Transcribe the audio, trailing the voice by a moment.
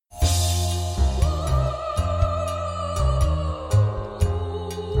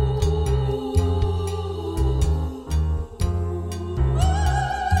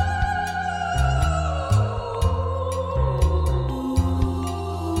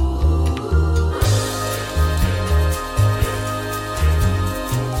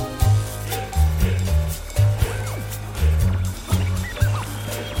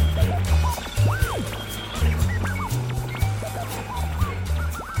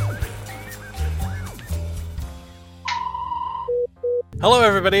Hello,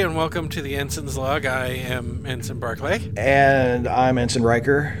 everybody, and welcome to the Ensigns Log. I am Ensign Barclay, And I'm Ensign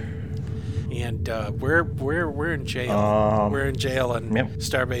Riker. and we're in jail. We're in jail on Yep.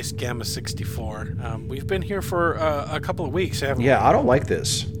 Starbase Gamma 64. We've been here for a couple of weeks, haven't we? Yeah, I don't like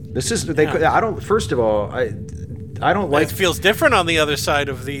this. This is I don't. First of all, I don't like. It feels different on the other side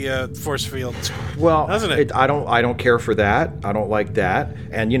of the force field. Well, doesn't it? I don't care for that. I don't like that.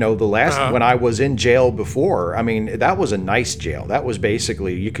 And the last when I was in jail before, I mean, that was a nice jail. That was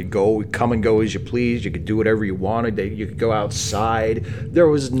basically you could come and go as you please. You could do whatever you wanted. You could go outside. There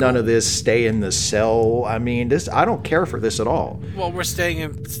was none of this stay in the cell. I mean, I don't care for this at all. Well, we're staying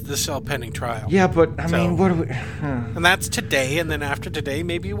in the cell pending trial. Yeah, but I mean, what do we? And that's today, and then after today,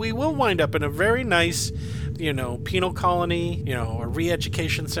 maybe we will wind up in a very nice, penal colony, a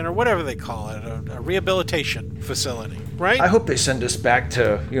re-education center, whatever they call it, a rehabilitation facility, right? I hope they send us back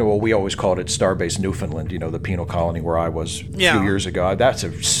to, we always called it Starbase Newfoundland, the penal colony where I was a few years ago. That's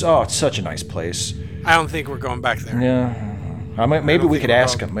it's such a nice place. I don't think we're going back there. Yeah. Maybe we could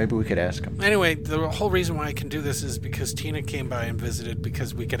ask him. Anyway, the whole reason why I can do this is because Tina came by and visited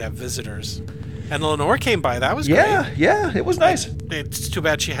because we could have visitors. And Lenore came by. That was great. Yeah, it was nice. It's too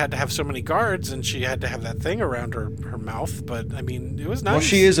bad she had to have so many guards and she had to have that thing around her mouth. But, I mean, it was nice. Well,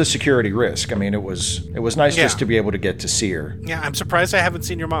 she is a security risk. I mean, it was nice just to be able to get to see her. Yeah, I'm surprised I haven't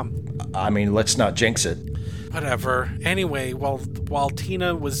seen your mom. I mean, let's not jinx it. Whatever. Anyway, while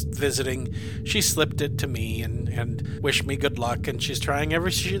Tina was visiting, she slipped it to me and wished me good luck. And she's trying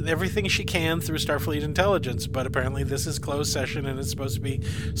everything she can through Starfleet intelligence. But apparently this is closed session and it's supposed to be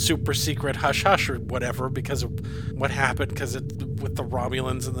super secret hush-hush or whatever because of what happened with the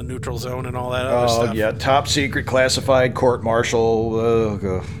Romulans and the neutral zone and all that other stuff. Oh, yeah. Top secret classified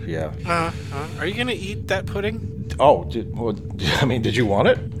court-martial. Yeah. Are you going to eat that pudding? Oh, did you want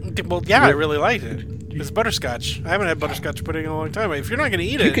it? Well, yeah, I really liked it. It's butterscotch. I haven't had butterscotch pudding in a long time. If you're not going to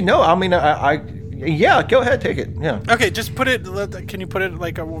eat it... You can, no, I mean, yeah, go ahead, take it, yeah. Okay, just put it... Can you put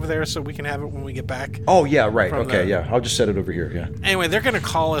it, over there so we can have it when we get back? Oh, yeah, right, okay, yeah. I'll just set it over here, yeah. Anyway, they're going to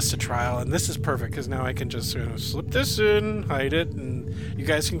call us to trial, and this is perfect, because now I can just slip this in, hide it, and you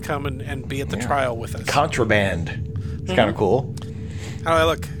guys can come and be at the trial with us. Contraband. It's kind of cool. How do I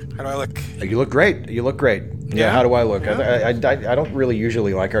look? You look great. Yeah, how do I look? Yeah. I don't really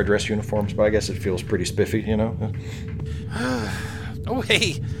usually like our dress uniforms, but I guess it feels pretty spiffy, Oh,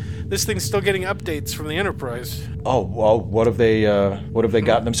 hey, this thing's still getting updates from the Enterprise. Oh, well, what have they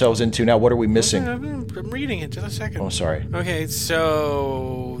gotten themselves into now? What are we missing? I'm reading it. Just a second. Oh, sorry. Okay,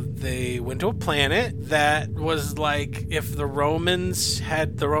 so they went to a planet that was like if the Roman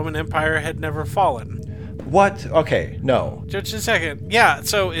Empire had never fallen. What? Okay, no. Just a second. Yeah,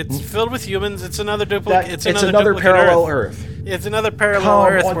 so it's filled with humans. It's another duplicate. It's another parallel Earth. It's another parallel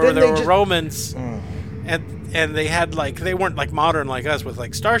Earth where there were Romans, and they had they weren't like modern like us with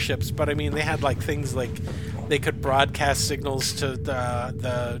like starships, but I mean they had like things like they could broadcast signals to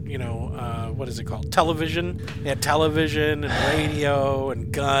the what is it called, television. They had television and radio and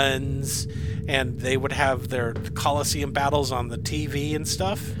guns, and they would have their Colosseum battles on the TV and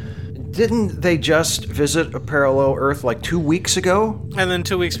stuff. Didn't they just visit a parallel Earth like 2 weeks ago? And then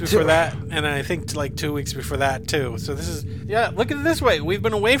 2 weeks before that, and I think like 2 weeks before that too. So this is, look at it this way. We've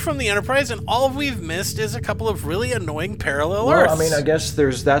been away from the Enterprise, and all we've missed is a couple of really annoying parallel Earths. I mean, I guess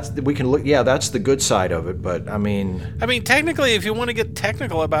we can look, that's the good side of it, but I mean, technically, if you want to get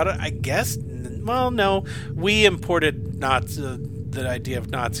technical about it, I guess, well, no, we imported the idea of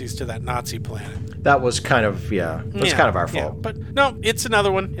Nazis to that Nazi planet. That was kind of, that's kind of our fault. Yeah, but no, it's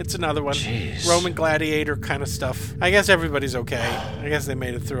another one. Jeez. Roman gladiator kind of stuff. I guess everybody's okay. I guess they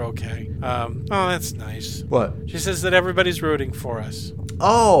made it through okay. Oh, that's nice. What? She says that everybody's rooting for us.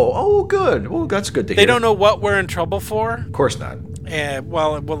 Oh, good. Well, that's good to hear. They don't know what we're in trouble for. Of course not.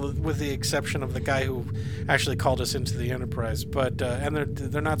 Well, with the exception of the guy who actually called us into the Enterprise, but and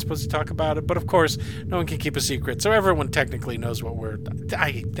they're not supposed to talk about it. But of course, no one can keep a secret, so everyone technically knows what we're.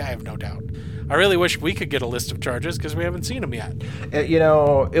 I have no doubt. I really wish we could get a list of charges because we haven't seen them yet.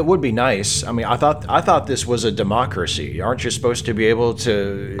 It would be nice. I mean, I thought this was a democracy. Aren't you supposed to be able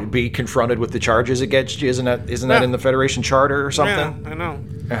to be confronted with the charges against you? Isn't that in the Federation Charter or something? Yeah,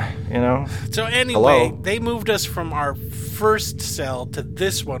 I know. So anyway, They moved us from our first cell to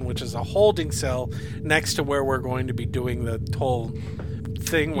this one, which is a holding cell next to where we're going to be doing the whole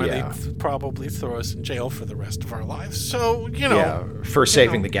thing where they probably throw us in jail for the rest of our lives. So, for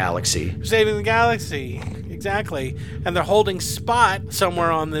saving the galaxy. Saving the galaxy, exactly. And they're holding Spot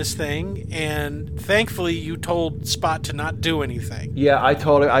somewhere on this thing, and thankfully you told Spot to not do anything. Yeah,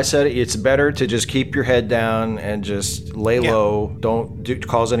 I said it's better to just keep your head down and just lay low. Don't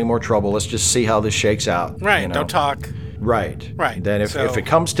cause any more trouble. Let's just see how this shakes out. Right, don't talk. Right. Right. Then if it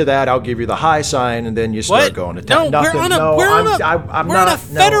comes to that, I'll give you the high sign, and then you start going to town. No, we're on a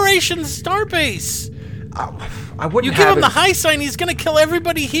Federation starbase. I wouldn't. You give him the high sign, he's going to kill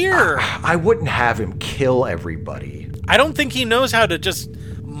everybody here. I wouldn't have him kill everybody. I don't think he knows how to just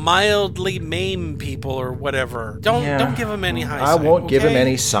mildly maim people or whatever. Don't give him any high sign. I won't give him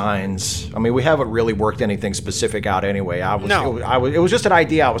any signs. I mean, we haven't really worked anything specific out anyway. It was just an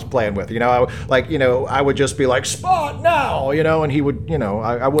idea I was playing with. I would just be like, "Spot now," and he would,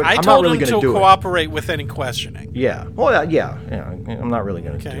 I would. I'm not really going to do it. I told him to cooperate with any questioning. Yeah. Well, yeah. I'm not really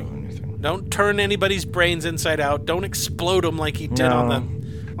going to do anything. Don't turn anybody's brains inside out. Don't explode them like he did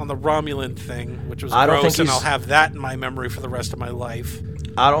on the Romulan thing, which was gross, and I'll have that in my memory for the rest of my life.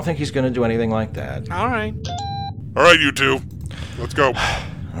 I don't think he's going to do anything like that. All right, you two. Let's go.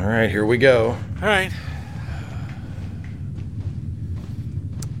 All right, here we go. All right.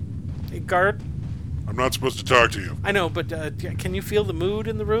 Hey, guard. I'm not supposed to talk to you. I know, but can you feel the mood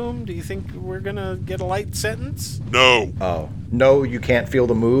in the room? Do you think we're going to get a light sentence? No. Oh. No, you can't feel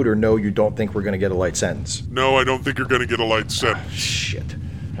the mood, or no, you don't think we're going to get a light sentence? No, I don't think you're going to get a light sentence. Shit.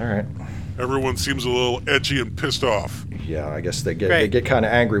 All right. Everyone seems a little edgy and pissed off. Yeah, I guess they get kind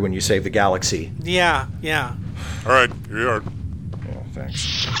of angry when you save the galaxy. Yeah. All right, here you are. Oh,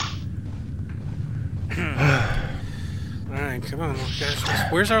 thanks. All right, come on, guys.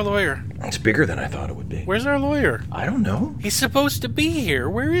 Where's our lawyer? It's bigger than I thought it would be. Where's our lawyer? I don't know. He's supposed to be here.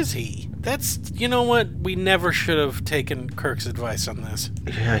 Where is he? You know what? We never should have taken Kirk's advice on this.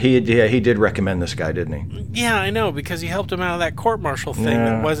 Yeah, he did recommend this guy, didn't he? Yeah, I know, because he helped him out of that court-martial thing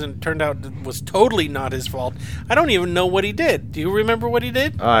that turned out was totally not his fault. I don't even know what he did. Do you remember what he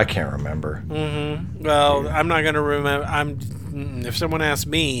did? I can't remember. Mm-hmm. Well, I'm not going to remember. If someone asks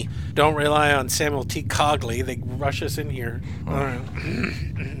me, don't rely on Samuel T. Cogley. They rush us in here. All right.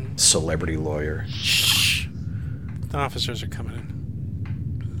 Celebrity lawyer. Shh. The officers are coming in.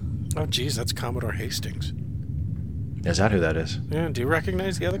 Oh, geez, that's Commodore Hastings. Is that who that is? Yeah, do you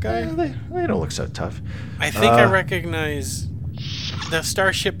recognize the other guy? They don't look so tough. I think I recognize the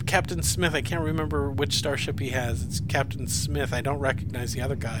starship Captain Smith. I can't remember which starship he has. It's Captain Smith. I don't recognize the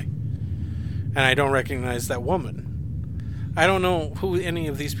other guy. And I don't recognize that woman. I don't know who any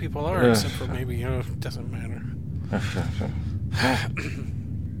of these people are, except for maybe, it doesn't matter.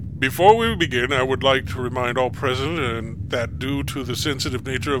 Before we begin, I would like to remind all present that due to the sensitive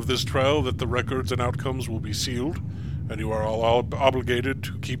nature of this trial, that the records and outcomes will be sealed, and you are all obligated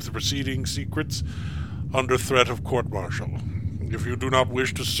to keep the proceedings secrets under threat of court-martial. If you do not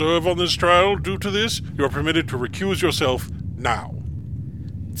wish to serve on this trial due to this, you are permitted to recuse yourself now.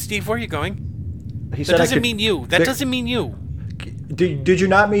 Steve, where are you going? He that doesn't mean you. That doesn't mean you. Did you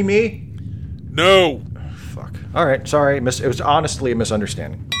not mean me? No. Fuck. All right, sorry. It was honestly a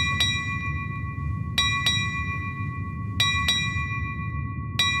misunderstanding.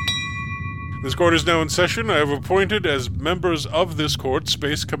 This court is now in session. I have appointed as members of this court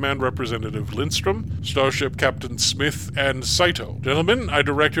Space Command Representative Lindstrom, Starship Captain Smith, and Saito. Gentlemen, I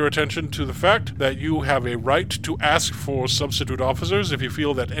direct your attention to the fact that you have a right to ask for substitute officers if you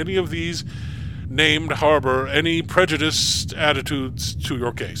feel that any of these named harbor any prejudiced attitudes to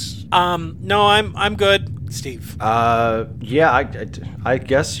your case. No, I'm good, Steve. Yeah, I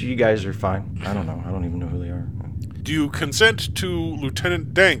guess you guys are fine. I don't know. I don't even know who they are. Do you consent to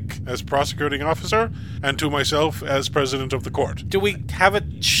Lieutenant Dank as prosecuting officer and to myself as president of the court? Do we have a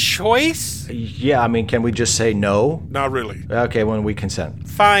choice? Yeah, I mean, can we just say no? Not really. Okay, when we consent.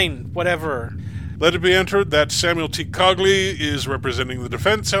 Fine, whatever. Let it be entered that Samuel T. Cogley is representing the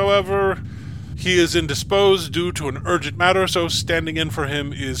defense, however. He is indisposed due to an urgent matter, so standing in for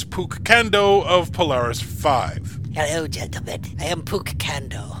him is Pook Kando of Polaris 5. Hello, gentlemen. I am Pook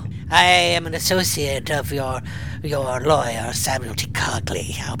Kando. I am an associate of your lawyer, Samuel T.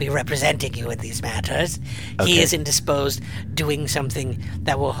 Cogley. I'll be representing you in these matters. Okay. He is indisposed, doing something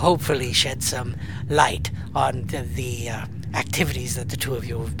that will hopefully shed some light on the activities that the two of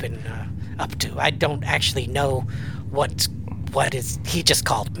you have been up to. I don't actually know what is. He just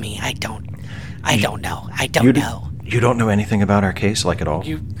called me. I don't know. I don't know. You don't know anything about our case, like at all?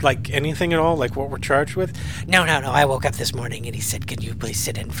 You like anything at all, like what we're charged with? No. I woke up this morning and he said, "Can you please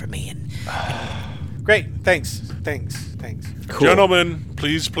sit in for me?" And Great, thanks. Cool. Gentlemen,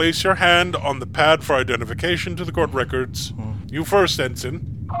 please place your hand on the pad for identification to the court records. You first,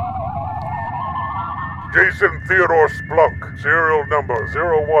 Ensign. Jason Theodore Splunk, serial number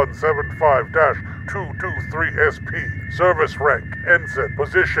 0175-223SP, service rank, Ensign,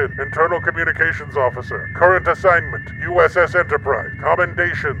 position, Internal Communications Officer, current assignment, USS Enterprise,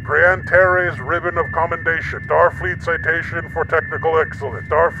 commendation, Prianteres Ribbon of Commendation, Starfleet Citation for Technical Excellence,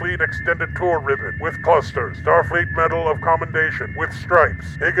 Starfleet Extended Tour Ribbon with clusters, Starfleet Medal of Commendation with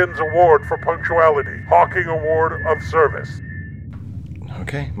stripes, Higgins Award for Punctuality, Hawking Award of Service.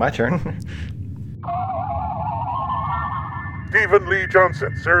 Okay, my turn. Stephen Lee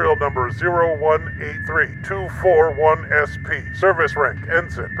Johnson, serial number 0183241SP, service rank,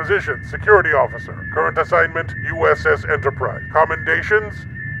 Ensign, position, Security Officer, current assignment, USS Enterprise. Commendations?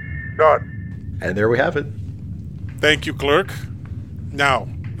 None. And there we have it. Thank you, clerk. Now,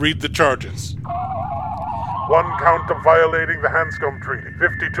 read the charges. 1 count of violating the Hanscom Treaty.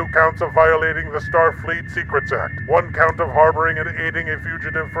 52 counts of violating the Starfleet Secrets Act. 1 count of harboring and aiding a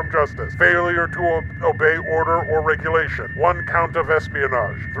fugitive from justice. Failure to obey order or regulation. 1 count of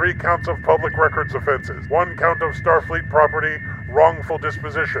espionage. 3 counts of public records offenses. 1 count of Starfleet property wrongful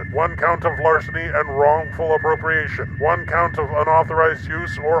disposition. 1 count of larceny and wrongful appropriation. 1 count of unauthorized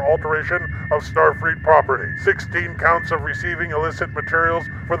use or alteration of Starfleet property. 16 counts of receiving illicit materials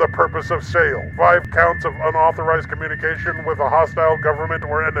for the purpose of sale. 5 counts of unauthorized communication with a hostile government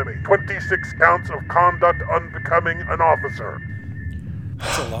or enemy. 26 counts of conduct unbecoming an officer.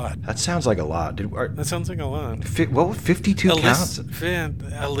 That's a lot. That sounds like a lot. That sounds like a lot. 52 counts?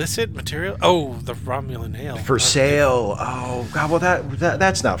 Illicit material? Oh, the Romulan ale. For sale. Oh, God, well,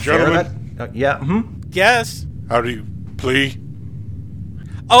 that's not fair. Gentlemen? Yes. How do you plea?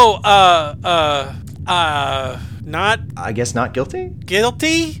 Oh, not I guess not guilty?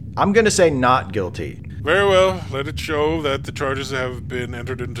 guilty? I'm going to say not guilty. Very well. Let it show that the charges have been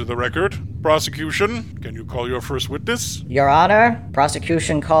entered into the record. Prosecution, can you call your first witness? Your Honor,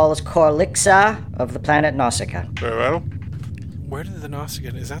 prosecution calls Corlixa of the planet Nausicaa. Very well. Where did the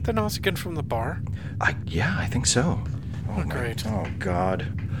Nausicaa? Is that the Nausicaa from the bar? Yeah, I think so. Oh, great. Oh, God.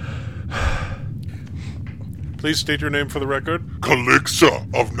 Please state your name for the record. Calixa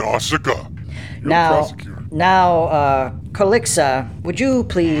of Nausicaa. Now, Corlixa, would you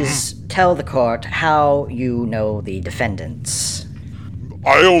please tell the court how you know the defendants?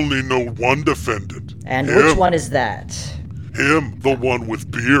 I only know one defendant. And which one is that? Him, the one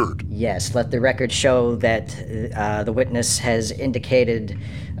with beard. Yes, let the record show that the witness has indicated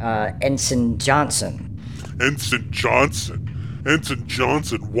Ensign Johnson. Ensign Johnson. Ensign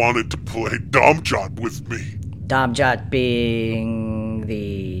Johnson wanted to play Domjot with me. Domjot being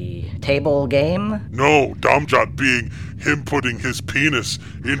the table game? No, Domjot being him putting his penis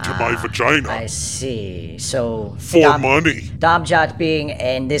into my vagina. I see. So For money. Domjot being,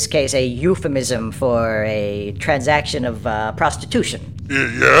 in this case, a euphemism for a transaction of prostitution.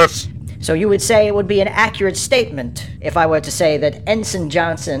 Yes. So you would say it would be an accurate statement if I were to say that Ensign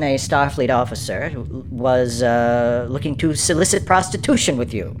Johnson, a Starfleet officer, was looking to solicit prostitution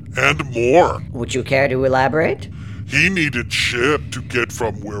with you. And more. Would you care to elaborate? He needed ship to get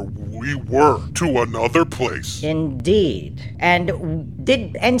from where we were to another place. Indeed. And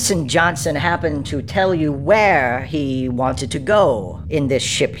did Ensign Johnson happen to tell you where he wanted to go in this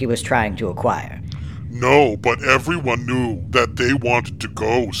ship he was trying to acquire? No, but everyone knew that they wanted to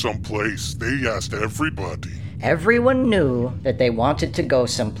go someplace. They asked everybody. Everyone knew that they wanted to go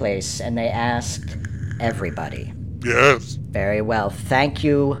someplace, and they asked everybody. Yes. Very well. Thank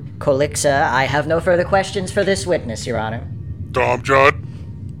you, Corlixa. I have no further questions for this witness, Your Honor. Domjot?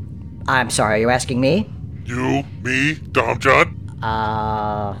 I'm sorry, are you asking me? You? Me? Domjot?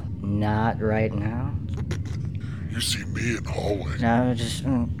 Not right now. You see me in the hallway. No,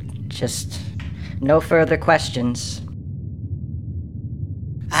 just no further questions.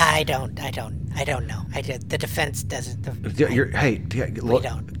 I don't know. The defense doesn't. Look, We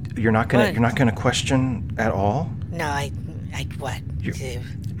don't. You're not gonna question at all? No, what?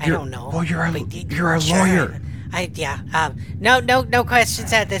 I don't know. Well, you're a Sure. lawyer. No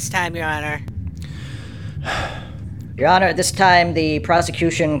questions at this time, Your Honor. Your Honor, at this time, the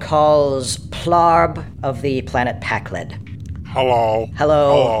prosecution calls Plarb of the planet Pakled. Hello.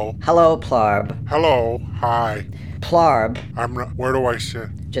 Hello. Hello, Plarb. Hello. Hi. Plarb. Where do I sit?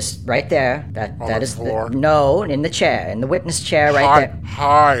 Just right there. On That the is floor? No, in the chair, in the witness chair right there.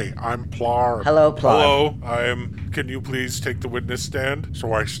 Hi, I'm Plarb. Hello, Plarb. Hello, can you please take the witness stand?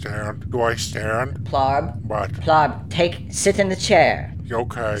 So I stand. Do I stand? Plarb. What? Plarb, sit in the chair.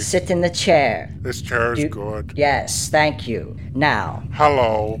 Okay. Sit in the chair. This chair is good. Yes, thank you. Now,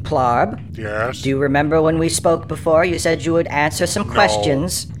 Hello. Plarb, Yes. do you remember when we spoke before? You said you would answer some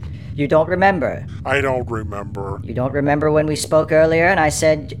questions. You don't remember? I don't remember. You don't remember when we spoke earlier and I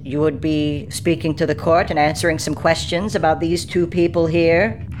said you would be speaking to the court and answering some questions about these two people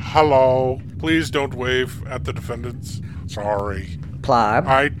here? Hello. Please don't wave at the defendants. Sorry. Plarb.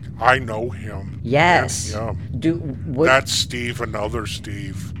 I know him. Yes. Yeah. That's Steve, another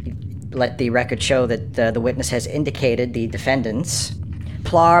Steve. Let the record show that the witness has indicated the defendants.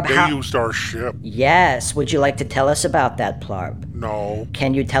 Plarb, They used our ship. Yes. Would you like to tell us about that, Plarb? No.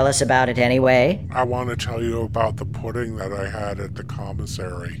 Can you tell us about it anyway? I want to tell you about the pudding that I had at the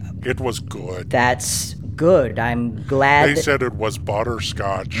commissary. It was good. That's good. I'm glad. They said it was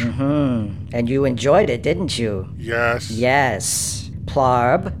butterscotch. Mm-hmm. And you enjoyed it, didn't you? Yes. Yes.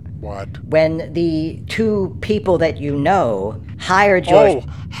 Plarb. What? When the two people that you know hired your... Oh,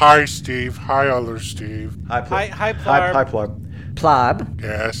 hi, Steve. Hi, other Steve. Hi, Plarb. Hi, Plarb. Hi, Plarb. Plarb,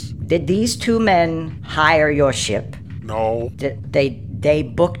 Yes. did these two men hire your ship? No. They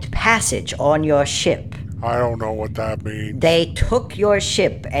booked passage on your ship. I don't know what that means. They took your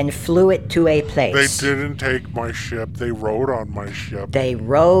ship and flew it to a place. They didn't take my ship. They rode on my ship. They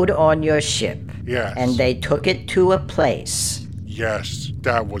rode on your ship. Yes. And they took it to a place. Yes,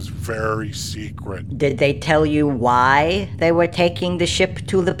 that was very secret. Did they tell you why they were taking the ship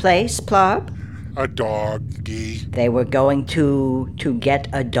to the place, Plarb? A doggy. They were going to get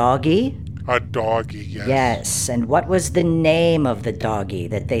a doggy? A doggy, yes. Yes, and what was the name of the doggy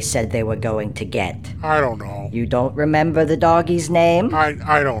that they said they were going to get? I don't know. You don't remember the doggy's name?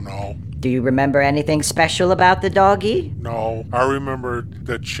 I don't know. Do you remember anything special about the doggy? No, I remember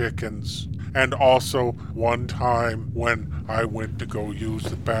the chickens. And also, one time when I went to go use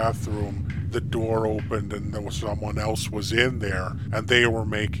the bathroom, the door opened and someone else was in there, and they were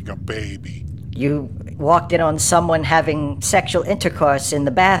making a baby. You walked in on someone having sexual intercourse in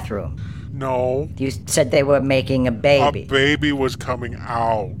the bathroom. No. You said they were making a baby. A baby was coming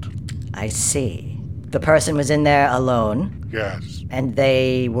out. I see. The person was in there alone. Yes. And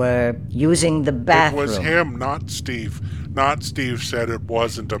they were using the bathroom. It was him, not Steve. Not Steve said it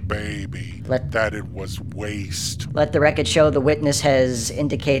wasn't a baby. That it was waste. Let the record show the witness has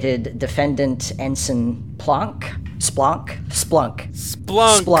indicated defendant Ensign Splunk. It's Vulcan. Splunk.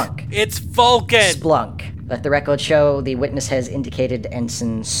 Let the record show the witness has indicated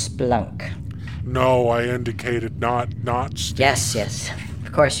Ensign Splunk. No, I indicated not Steve. Yes.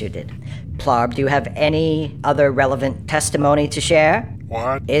 Of course you did. Plarb, do you have any other relevant testimony to share?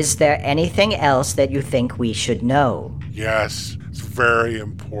 What? Is there anything else that you think we should know? Yes, it's very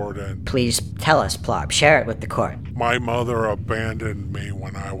important. Please tell us, Plarb. Share it with the court. My mother abandoned me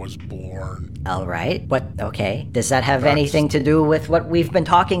when I was born. All right. Okay. Does that have anything to do with what we've been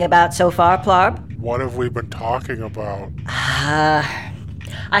talking about so far, Plarb? What have we been talking about? I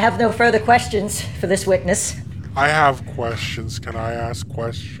have no further questions for this witness. I have questions. Can I ask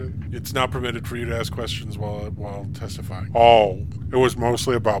questions? It's not permitted for you to ask questions while testifying. Oh, it was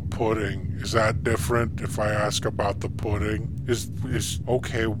mostly about pudding. Is that different if I ask about the pudding? Is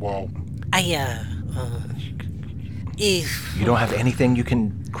okay, well... You don't have anything you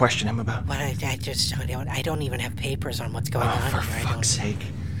can question him about? Well, I don't even have papers on what's going on for here. fuck's sake.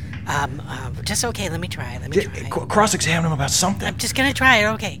 Just okay, let me try. Cross-examine him about something. I'm just gonna try it,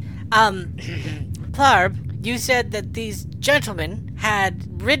 okay. Plarb, you said that these gentlemen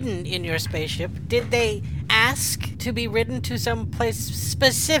had ridden in your spaceship. Did they ask to be ridden to some place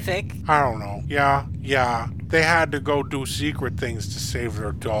specific? I don't know. Yeah. They had to go do secret things to save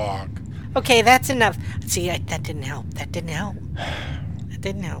their dog. Okay, that's enough. See, that didn't help. That didn't help.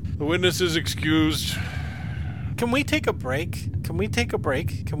 The witness is excused. Can we take a break? Can we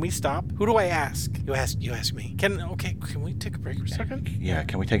stop? Who do I ask? You ask me. Can we take a break for a second? Yeah,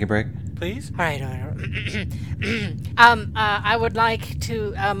 can we take a break? Please? All right. I would like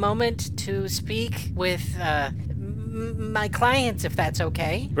a moment to speak with my clients, if that's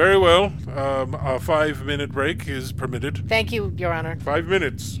okay. Very well. A 5-minute break is permitted. Thank you, Your Honor. 5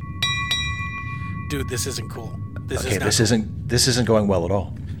 minutes. Dude, this isn't cool. This isn't going well at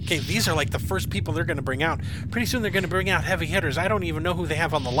all. Okay, these are like the first people they're going to bring out. Pretty soon they're going to bring out heavy hitters. I don't even know who they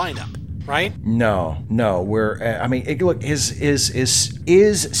have on the lineup, right? No. Look,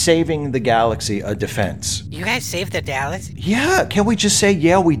 is saving the galaxy a defense? You guys saved the Dallas? Yeah, can we just say,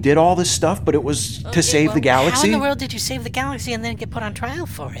 yeah, we did all this stuff, but it was to save the galaxy? How in the world did you save the galaxy and then get put on trial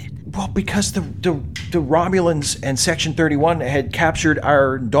for it? Well, because the Romulans and Section 31 had captured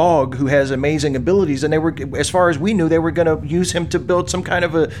our dog who has amazing abilities, and they were, as far as we knew, they were going to use him to build some kind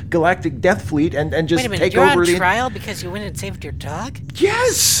of a galactic death fleet and just Wait a minute, take you're over on trial because you went and saved your dog?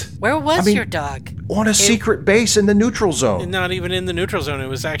 Yes! Where was your dog? On a secret base in the neutral zone. Not even in the neutral zone. It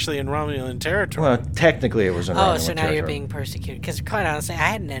was actually in Romulan territory. Well, technically it was in Romulan territory. Oh, so now you're being persecuted. Because quite honestly,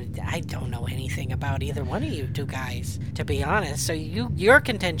 I don't know anything about either one of you two guys, to be honest. So your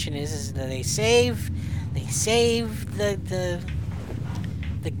contention is that they save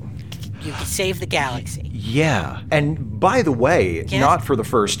you save the galaxy. Yeah. And by the way, not for the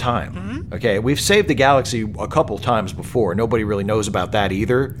first time. Mm-hmm. Okay, we've saved the galaxy a couple times before. Nobody really knows about that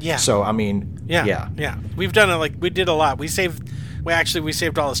either. Yeah. So, I mean, yeah. We've done it, we did a lot. We saved all the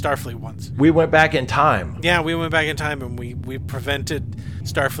Starfleet ones. We went back in time. Yeah, we went back in time and we prevented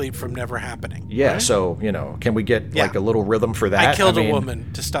Starfleet from never happening. Yeah, right? So, can we get like a little rhythm for that? I killed a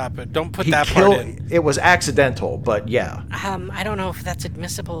woman to stop it. Don't put that part in. It was accidental, but yeah. I don't know if that's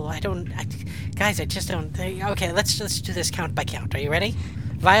admissible. Guys, I just don't think. Okay, let's do this count by count. Are you ready?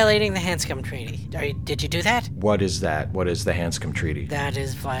 Violating the Hanscom Treaty. Did you do that? What is that? What is the Hanscom Treaty? That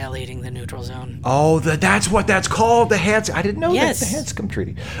is violating the neutral zone. Oh, that's what that's called, the Hanscom. I didn't know that, the Hanscom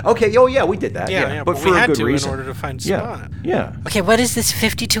Treaty. Okay, yeah, we did that. Yeah, but for we a had good to reason. in order to find Spot. Yeah. Okay, what is this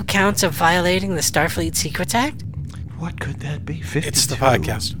 52 counts of violating the Starfleet Secrets Act? What could that be? 52? It's the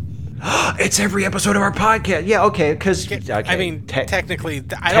podcast. It's every episode of our podcast. Yeah, okay, because... I mean, technically,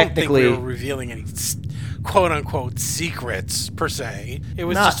 I don't think we were revealing any quote-unquote secrets, per se. It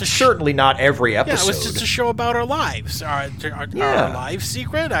was certainly not every episode. Yeah, it was just a show about our lives. Our lives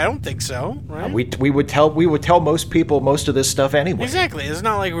secret? I don't think so, right? We would tell most people most of this stuff anyway. Exactly. It's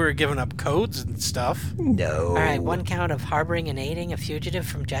not like we were giving up codes and stuff. No. All right, one count of harboring and aiding a fugitive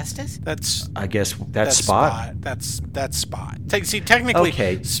from justice? I guess that's Spot. That's Spot. See,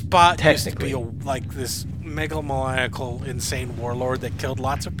 technically, Spot used to be like this megalomaniacal, insane warlord that killed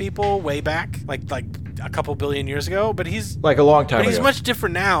lots of people way back, like a couple billion years ago. But he's like a long time ago. But he's much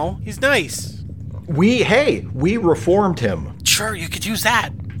different now. He's nice. We reformed him. Sure, you could use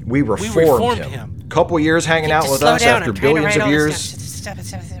that. We reformed him. Couple years hanging out with us after billions of years. Stop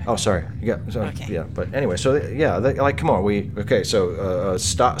it. Oh, sorry. Yeah, but anyway, so come on.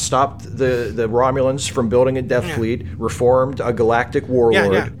 Stopped the Romulans from building a death fleet, reformed a galactic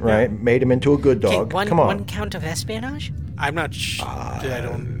warlord, right? Made him into a good dog. Come on. One count of espionage? I'm not sure. I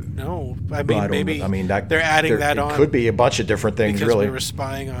don't know. I mean, they're adding that on. It could be a bunch of different things, because really. We were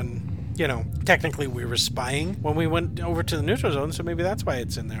spying on. Technically we were spying when we went over to the neutral zone, so maybe that's why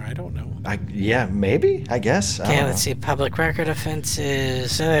it's in there. I don't know. Maybe, I guess. Okay, let's see. Public record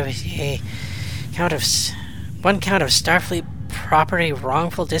offenses. One count of Starfleet property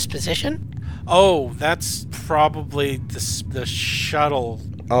wrongful disposition? Oh, that's probably the shuttle.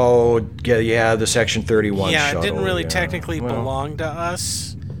 Oh, yeah, the Section 31 shuttle. Yeah, it didn't really technically belong to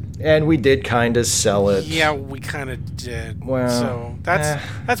us. And we did kind of sell it. Yeah, we kind of did. Well, so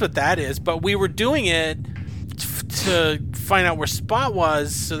that's what that is. But we were doing it to find out where Spot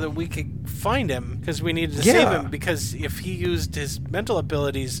was so that we could find him, because we needed to save him. Because if he used his mental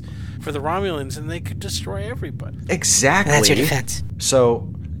abilities for the Romulans, then they could destroy everybody. Exactly. And that's your defense.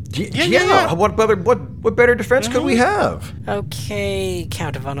 So, What better defense could we have? Okay,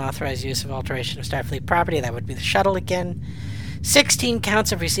 count of unauthorized use of alteration of Starfleet property. That would be the shuttle again. 16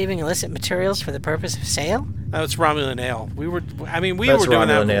 counts of receiving illicit materials for the purpose of sale? That's Romulan ale. We were doing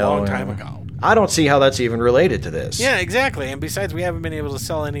that a long time ago. I don't see how that's even related to this. Yeah, exactly. And besides, we haven't been able to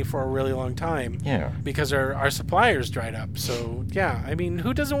sell any for a really long time. Yeah. Because our suppliers dried up. So, yeah. I mean,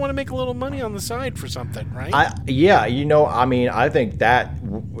 who doesn't want to make a little money on the side for something, right? I think that,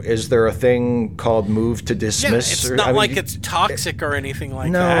 is there a thing called move to dismiss? Yeah, it's not like it's toxic or anything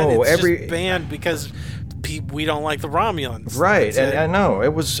like that. No, it's just banned because we don't like the Romulans. Right, and I know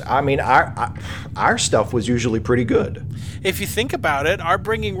it was. I mean, our stuff was usually pretty good. If you think about it, our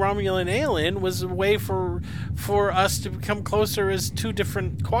bringing Romulan ale in was a way for us to become closer as two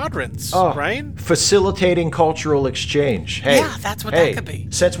different quadrants, right? Facilitating cultural exchange. Hey, yeah, that's what that could be.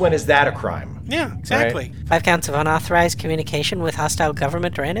 Since when is that a crime? Yeah, exactly. Right? 5 counts of unauthorized communication with hostile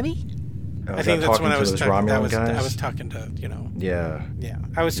government or enemy. I think that's when I was talking. I was talking to Yeah.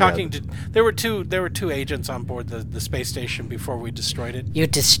 I was talking to. There were two agents on board the space station before we destroyed it. You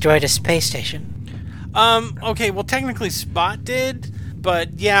destroyed a space station. Okay. Well, technically, Spot did,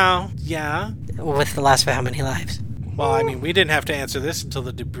 but yeah. With the loss of how many lives? Well, I mean, we didn't have to answer this until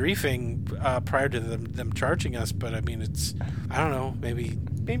the debriefing prior to them charging us. But I mean, I don't know, maybe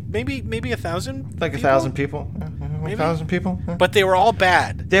 1,000. Like 1,000 people. 1,000 people. Yeah. But they were all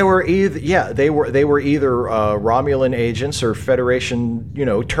bad. They were either Romulan agents or Federation,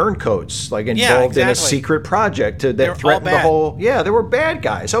 turncoats, like involved in a secret project that threatened the whole. Yeah, they were bad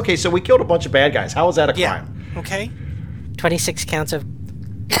guys. Okay, so we killed a bunch of bad guys. How is that a crime? Okay. 26 counts of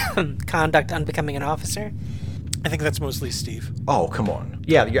conduct unbecoming an officer. I think that's mostly Steve. Oh, come on.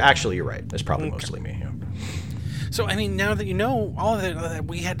 Yeah, you're right. It's probably mostly me. Yeah. So, I mean, now that you know all of that,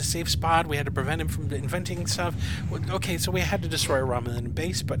 we had to save Spot, we had to prevent him from inventing stuff. Okay, so we had to destroy a Romulan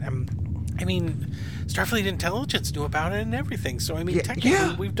base, but, I mean, Starfleet intelligence knew about it and everything. So, I mean,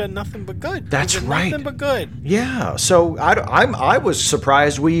 technically, we've done nothing but good. That's right. Nothing but good. Yeah, so I was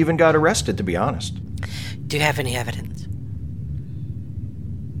surprised we even got arrested, to be honest. Do you have any evidence?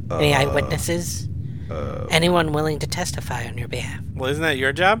 Any eyewitnesses? Anyone willing to testify on your behalf? Well, isn't that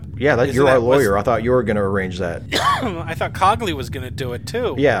your job? Yeah, you're our lawyer. I thought you were going to arrange that. I thought Cogley was going to do it,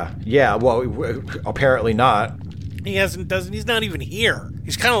 too. Yeah. Well, apparently not. He's not even here.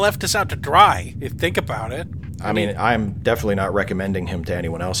 He's kind of left us out to dry, if you think about it. I mean, I'm definitely not recommending him to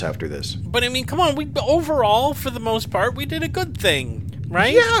anyone else after this. But, I mean, come on. Overall, for the most part, we did a good thing.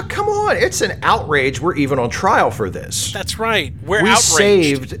 Right? Yeah, come on. It's an outrage. We're even on trial for this. That's right. We outraged.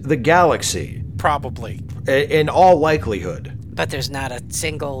 Saved the galaxy. Probably. In all likelihood. But there's not a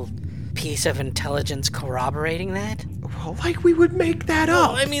single piece of intelligence corroborating that? Well, like we would make that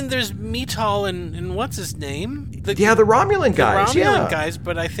up. I mean, there's Metal and what's his name? The Romulan guys. The Romulan guys,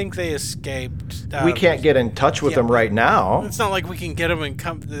 but I think they escaped. We can't get in touch with them right now. It's not like we can get them and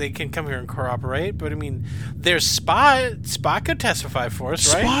they can come here and corroborate. But I mean, there's Spot. Spot could testify for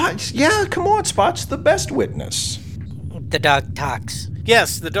us, right? Spot? Yeah, come on. Spot's the best witness. The dog talks.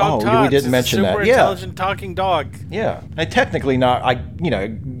 Yes, the dog talks. We didn't mention that. Super intelligent talking dog. Yeah, and technically not.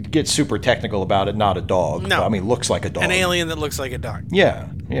 Get super technical about it. Not a dog. No, I mean looks like a dog. An alien that looks like a dog. Yeah.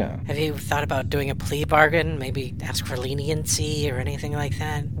 Have you thought about doing a plea bargain? Maybe ask for leniency or anything like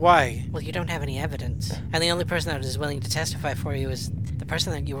that? Why? Well, you don't have any evidence, and the only person that is willing to testify for you is the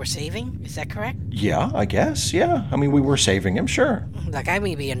person that you were saving. Is that correct? Yeah, I guess. Yeah. I mean, we were saving him. Sure. Like, I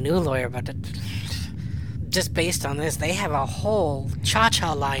may be a new lawyer, but just based on this, they have a whole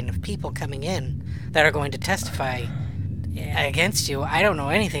cha-cha line of people coming in that are going to testify against you. I don't know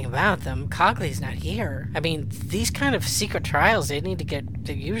anything about them. Cogley's not here. I mean, these kind of secret trials, they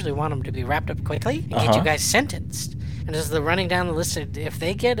usually want them to be wrapped up quickly and get you guys sentenced. And as they're running down the list, if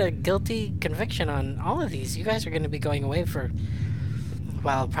they get a guilty conviction on all of these, you guys are going to be going away for,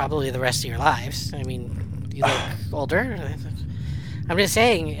 well, probably the rest of your lives. I mean, you look older. I'm just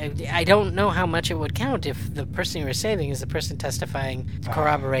saying, I don't know how much it would count if the person you were saving is the person testifying,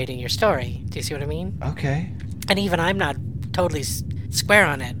 corroborating your story. Do you see what I mean? Okay. And even I'm not totally square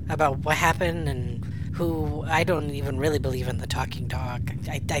on it about what happened and who. I don't even really believe in the talking dog.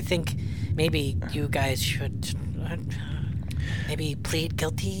 I think maybe you guys should maybe plead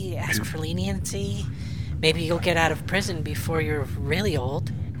guilty, ask for leniency. Maybe you'll get out of prison before you're really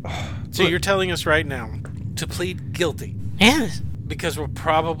old. So you're telling us right now to plead guilty? Yes. Because we'll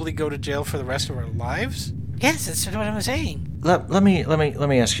probably go to jail for the rest of our lives? Yes, that's what I'm saying. Let me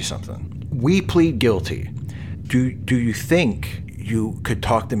ask you something. We plead guilty. Do you think you could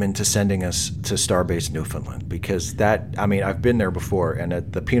talk them into sending us to Starbase Newfoundland? Because I've been there before, and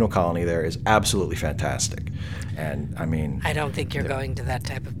the penal colony there is absolutely fantastic. And I don't think you're going to that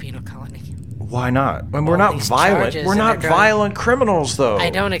type of penal colony. Why not? When we're not violent. We're not violent criminals, though. I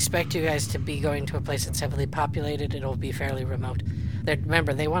don't expect you guys to be going to a place that's heavily populated. It'll be fairly remote.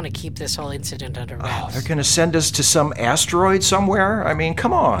 Remember, they want to keep this whole incident under wraps. Oh, they're going to send us to some asteroid somewhere? I mean,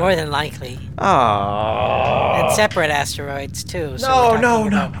 come on. More than likely. Oh. And separate asteroids, too. So no.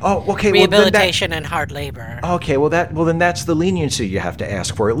 Oh, okay. Rehabilitation and hard labor. Okay, then that's the leniency you have to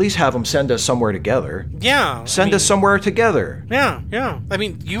ask for. At least have them send us somewhere together. Yeah. Send us somewhere together. Yeah. I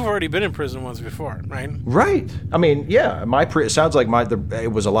mean, you've already been in prison once before, right? Right. I mean, yeah. It sounds like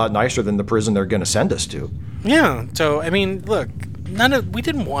it was a lot nicer than the prison they're going to send us to. Yeah. So, I mean, look. We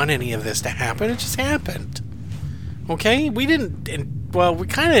didn't want any of this to happen. It just happened. Okay? We didn't, we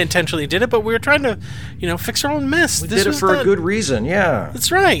kind of intentionally did it, but we were trying to, fix our own mess. We did it for a good reason, yeah. That's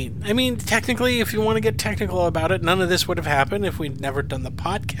right. I mean, technically, if you want to get technical about it, none of this would have happened if we'd never done the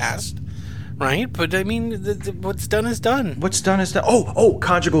podcast, right? But, I mean, what's done is done. What's done is done. Oh,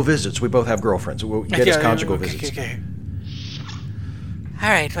 conjugal visits. We both have girlfriends. We'll get us conjugal visits. Okay. All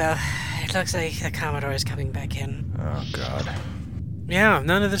right, well, it looks like the Commodore is coming back in. Oh, God. Yeah,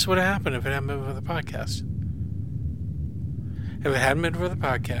 none of this would have happened if it hadn't been for the podcast. If it hadn't been for the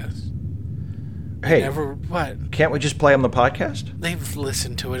podcast. Hey, what? Can't we just play on the podcast? They've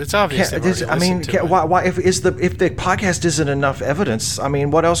listened to it. It's obvious. Why? If the podcast isn't enough evidence,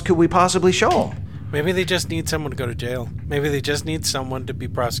 what else could we possibly show them? Maybe they just need someone to go to jail. Maybe they just need someone to be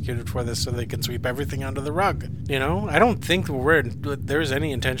prosecuted for this so they can sweep everything under the rug. You know, I don't think there's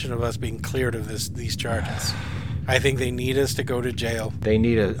any intention of us being cleared of these charges. I think they need us to go to jail. They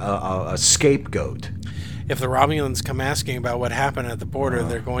need a scapegoat. If the Romulans come asking about what happened at the border,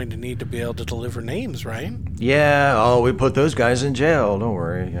 they're going to need to be able to deliver names, right? Yeah, we put those guys in jail. Don't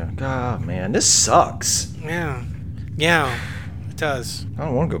worry. Yeah. God, man, this sucks. Yeah, it does. I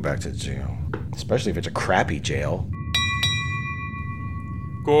don't want to go back to jail, especially if it's a crappy jail.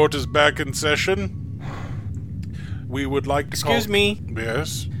 Court is back in session. We would like to Excuse me.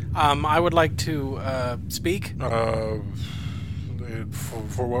 Yes? I would like to speak.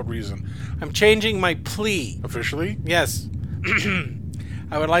 For what reason? I'm changing my plea. Officially? Yes.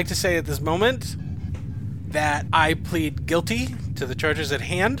 I would like to say at this moment that I plead guilty to the charges at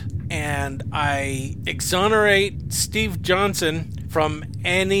hand, and I exonerate Steve Johnson from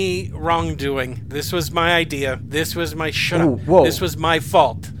any wrongdoing. This was my idea. This was my This was my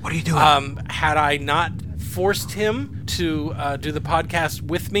fault. What are you doing? Had I not forced him to do the podcast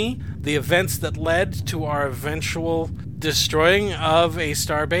with me, the events that led to our eventual destroying of a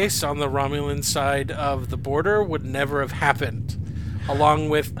starbase on the Romulan side of the border would never have happened, along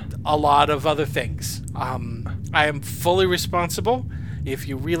with a lot of other things. I am fully responsible. If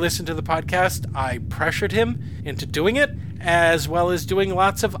you re-listen to the podcast, I pressured him into doing it, as well as doing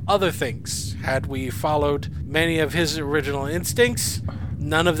lots of other things. Had we followed many of his original instincts,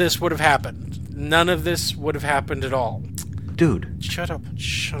 none of this would have happened. None of this would have happened at all. Dude. Shut up.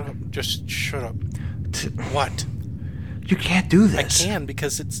 Just shut up. What? You can't do this. I can,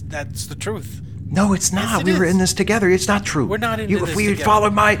 because that's the truth. No, it's not. Yes, we were in this together. It's not true. We're not in this If we had together.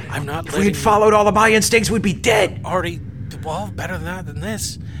 followed If we had followed all of my instincts, we'd be dead. Better than that than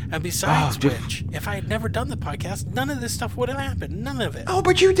this. And besides which, if I had never done the podcast, none of this stuff would have happened. None of it. Oh,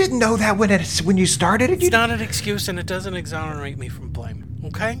 but you didn't know that when you started it. It's not an excuse, and it doesn't exonerate me from blame.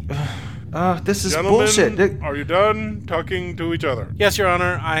 Okay? This is Gentlemen, bullshit. Are you done talking to each other? Yes, Your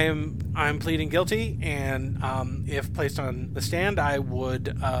Honor. I'm pleading guilty, and if placed on the stand, I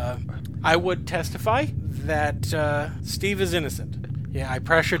would testify that Steve is innocent. Yeah, I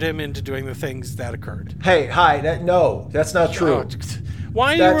pressured him into doing the things that occurred. Hey, hi. That's not true.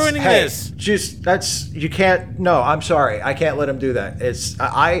 Why are you ruining this? You can't. No, I'm sorry. I can't let him do that.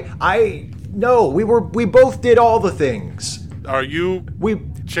 No. We both did all the things. Are you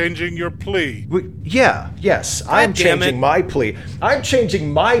changing your plea? Yes. I'm changing my plea. I'm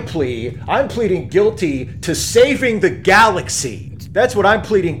pleading guilty to saving the galaxy. That's what I'm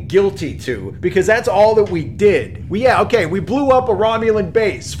pleading guilty to, because that's all that we did. We blew up a Romulan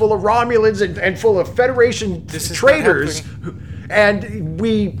base full of Romulans and full of Federation traitors, and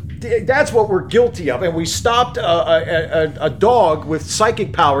that's what we're guilty of. And we stopped a dog with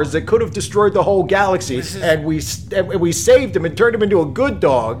psychic powers that could have destroyed the whole galaxy, and we saved him and turned him into a good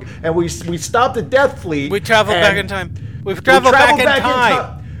dog, and we stopped the Death Fleet. We traveled back in time. We've traveled back in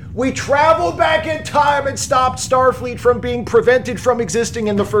time. We traveled back in time and stopped Starfleet from being prevented from existing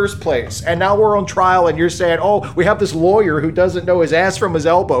in the first place. And now we're on trial, and you're saying, we have this lawyer who doesn't know his ass from his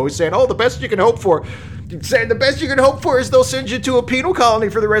elbow, who's saying, the best you can hope for is they'll send you to a penal colony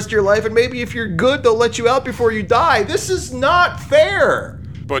for the rest of your life, and maybe if you're good, they'll let you out before you die. This is not fair.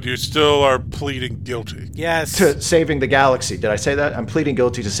 But you still are pleading guilty. Yes. To saving the galaxy. Did I say that? I'm pleading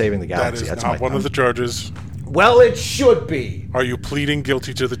guilty to saving the galaxy. That is not one of the charges. Well, it should be. Are you pleading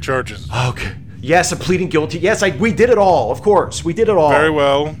guilty to the charges? Okay. Yes, I'm pleading guilty. Yes, we did it all. Of course, we did it all. Very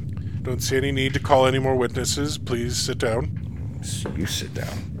well. Don't see any need to call any more witnesses. Please sit down. You sit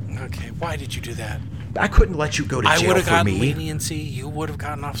down. Okay. Why did you do that? I couldn't let you go to jail for me. I would have gotten leniency. You would have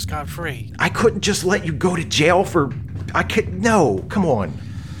gotten off scot-free. I couldn't just let you go to jail for... No, come on.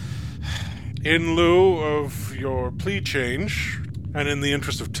 In lieu of your plea change, and in the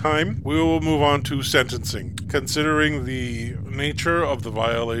interest of time, we will move on to sentencing. Considering the nature of the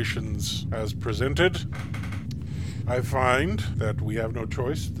violations as presented, I find that we have no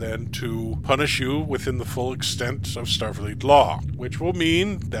choice than to punish you within the full extent of Starfleet law, which will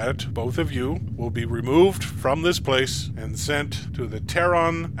mean that both of you will be removed from this place and sent to the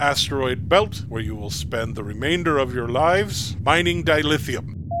Terran asteroid belt, where you will spend the remainder of your lives mining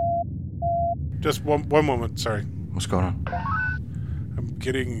dilithium. Just one moment, sorry. What's going on? I'm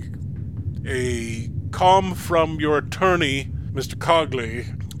getting a comm from your attorney, Mr. Cogley.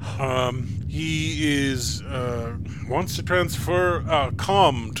 He wants to transfer a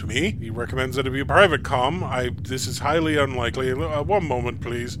comm to me. He recommends that it be a private comm. This is highly unlikely. One moment,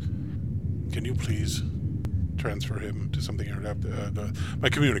 please. Can you please transfer him to something? My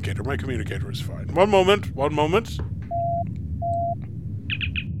communicator. My communicator is fine. One moment.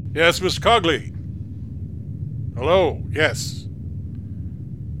 Yes, Mr. Cogley. Hello, yes.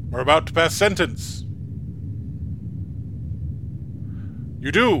 We're about to pass sentence.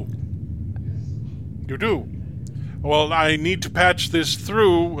 You do. You do. Well, I need to patch this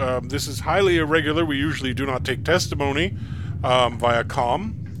through. This is highly irregular. We usually do not take testimony via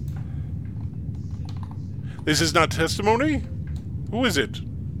comm. This is not testimony? Who is it?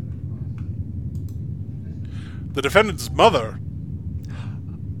 The defendant's mother.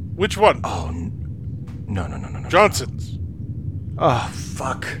 Which one? Oh, no. Johnson's. Oh,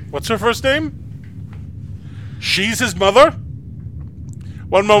 fuck. What's her first name? She's his mother?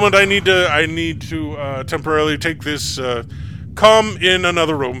 One moment, I need to temporarily take this. Come in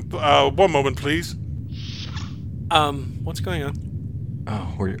another room. One moment, please. What's going on?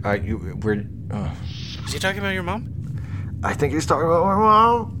 Oh, Is he talking about your mom? I think he's talking about my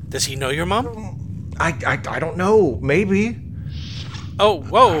mom. Does he know your mom? I don't know. Maybe. Oh,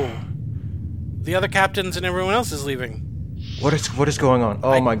 whoa. The other captains and everyone else is leaving. What is going on?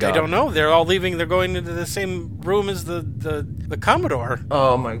 Oh my god. I don't know. They're all leaving. They're going into the same room as the Commodore.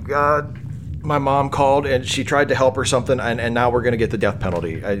 Oh my god. My mom called and she tried to help or something, and now we're gonna get the death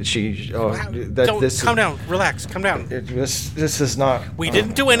penalty. Calm down. Relax. Calm down. This is not. We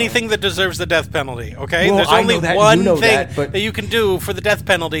didn't do anything that deserves the death penalty. Okay. Well, There's I only know that, one you know thing that you can do for the death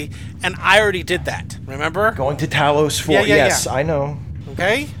penalty, and I already did that. Remember? Going to Talos 4. Yeah, yes, yeah. I know.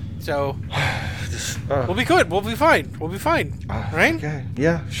 Okay. So we'll be good. We'll be fine. Right? Okay.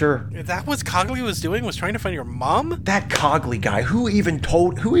 Yeah, sure. Is that what Cogley was doing? Was trying to find your mom? That Cogley guy, who even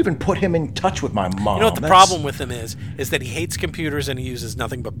put him in touch with my mom? You know what the problem with him is that he hates computers and he uses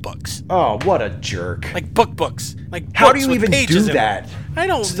nothing but books. Oh, what a jerk. Like books. Like how books do you with even pages do in that? them. I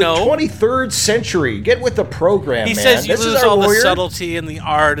don't it's know. The 23rd century. Get with the program, he man. says you this lose is our all lawyer? the subtlety and the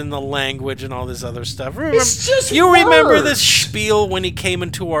art and the language and all this other stuff. Remember, it's just you words. remember this spiel when he came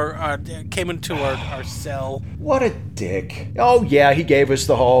into our cell? What a dick. Oh, yeah, he gave us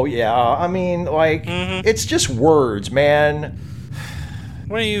the whole, I mean, like, It's just words, man.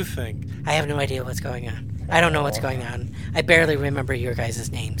 What do you think? I have no idea what's going on. I don't know what's going on. I barely remember your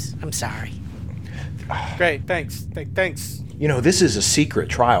guys' names. I'm sorry. Great, thanks. You know, this is a secret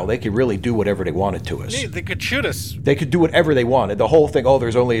trial. They could really do whatever they wanted to us. They could shoot us. They could do whatever they wanted. The whole thing,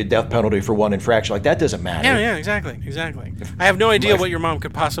 there's only a death penalty for one infraction. Like, that doesn't matter. Yeah, exactly. I have no idea what your mom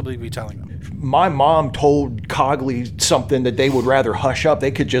could possibly be telling them. My mom told Cogley something that they would rather hush up. They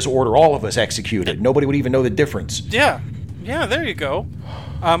could just order all of us executed. Nobody would even know the difference. Yeah, there you go.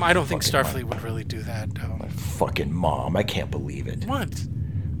 I don't think Starfleet would really do that, though. My fucking mom. I can't believe it. What?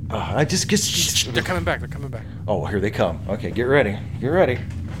 I just get... They're coming back. Oh, here they come. Okay, get ready.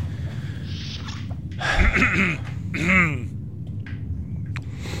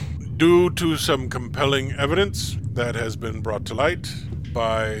 Due to some compelling evidence that has been brought to light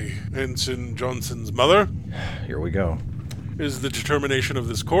by Ensign Johnson's mother, here we go, is the determination of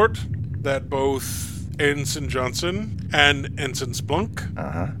this court that both Ensign Johnson and Ensign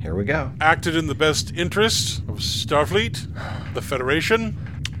Splunk here we go, acted in the best interest of Starfleet, the Federation,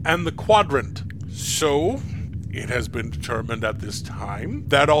 and the Quadrant. So, it has been determined at this time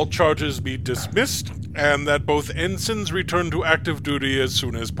that all charges be dismissed and that both ensigns return to active duty as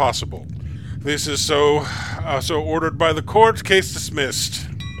soon as possible. This is so ordered by the court. Case dismissed.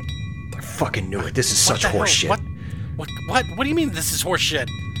 I fucking knew it. This is such horseshit. What do you mean this is horseshit?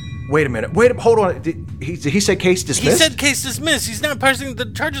 Wait a minute. Hold on. Did he say case dismissed? He said case dismissed. He's not pressing.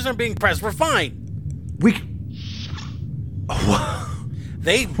 The charges aren't being pressed. We're fine.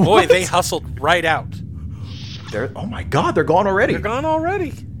 They hustled right out. Oh my god, they're gone already. Does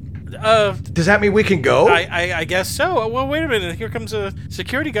that mean we can go? I guess so. Well, wait a minute. Here comes a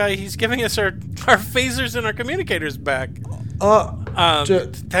security guy. He's giving us our phasers and our communicators back.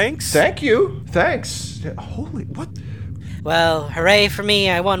 Thanks. Thank you. Thanks. Holy, what? Well, hooray for me.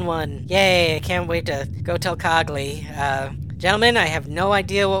 I won one. Yay, I can't wait to go tell Cogley. Gentlemen, I have no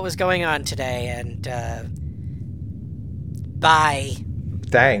idea what was going on today, and, bye.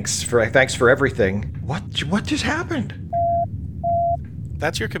 Thanks for everything. What just happened?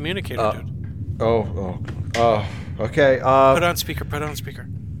 That's your communicator, dude. Okay. Put on speaker.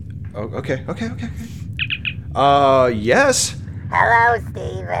 Oh, okay. Yes. Hello,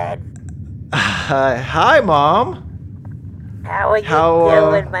 Steven. Hi, Mom. How are you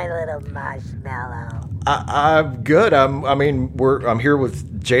doing, my little marshmallow? I'm good. I'm here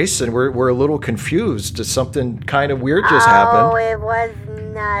with Jason. We're a little confused. Something kind of weird just happened. Oh, it was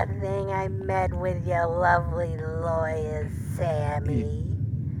nothing. I met with your lovely lawyer, Sammy.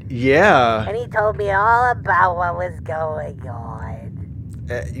 Yeah. And he told me all about what was going on.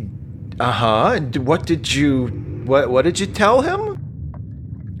 What did you tell him?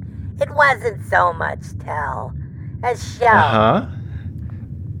 It wasn't so much tell. A show. Uh-huh.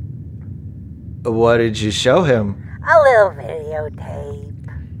 What did you show him? A little videotape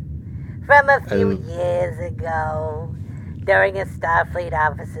from a few years ago during a Starfleet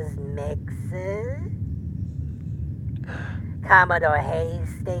officer's mixes. Commodore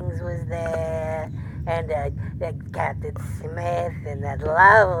Hastings was there, and Captain Smith, and that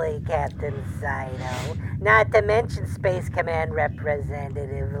lovely Captain Saito, not to mention Space Command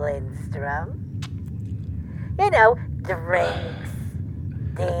Representative Lindstrom. You know, drinks,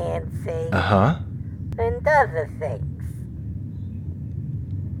 dancing, and other things.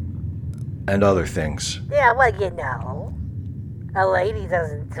 And other things. Yeah, well, you know, a lady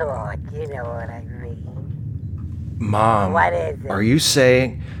doesn't talk, you know what I mean. Mom, what is it? Are you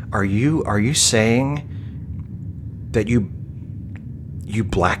saying that you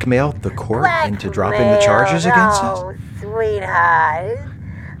blackmailed the court into dropping the charges against us? Oh, sweetheart.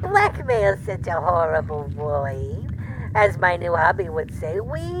 Blackmail's such a horrible word. As my new hubby would say,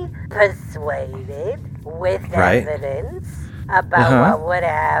 we persuaded with evidence about what would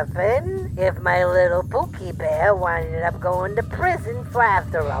happen if my little Pookie Bear wound up going to prison for,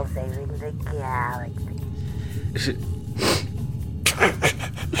 after all, saving the galaxy.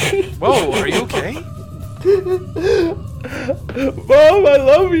 Whoa, are you okay? Mom, I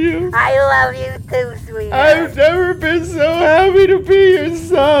love you. I love you too, sweetheart. I've never been so happy to be your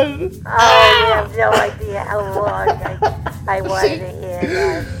son. Oh, you have no idea how long I wanted to hear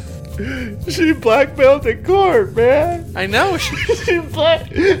that. She blackmailed the court, man. I know. She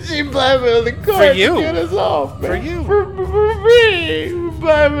blackmailed the court For you. to get us off, man. For you. For me.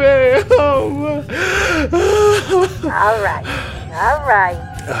 Blackmail. All right.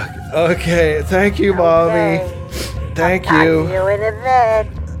 Okay, thank you, Mommy. Thank I'll you. talk to you in a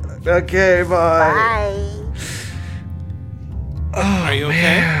bit. Okay, bye. Bye. Oh, Are you okay?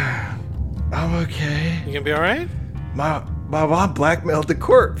 man. I'm okay. You gonna be all right? My mom blackmailed the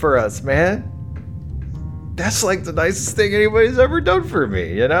court for us, man. That's like the nicest thing anybody's ever done for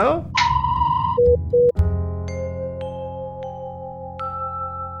me, you know?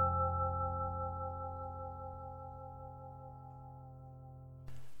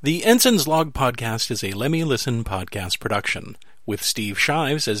 The Ensigns Log podcast is a Lemmy Listen podcast production, with Steve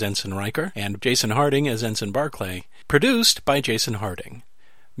Shives as Ensign Riker and Jason Harding as Ensign Barclay, produced by Jason Harding.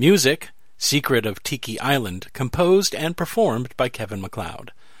 Music, Secret of Tiki Island, composed and performed by Kevin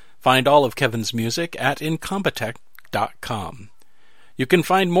MacLeod. Find all of Kevin's music at incompetech.com. You can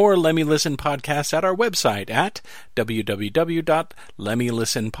find more Lemmy Listen podcasts at our website at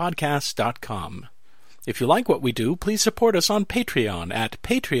www.lemmylistenpodcast.com. If you like what we do, please support us on Patreon at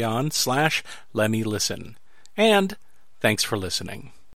patreon.com/LemmyListen. And thanks for listening.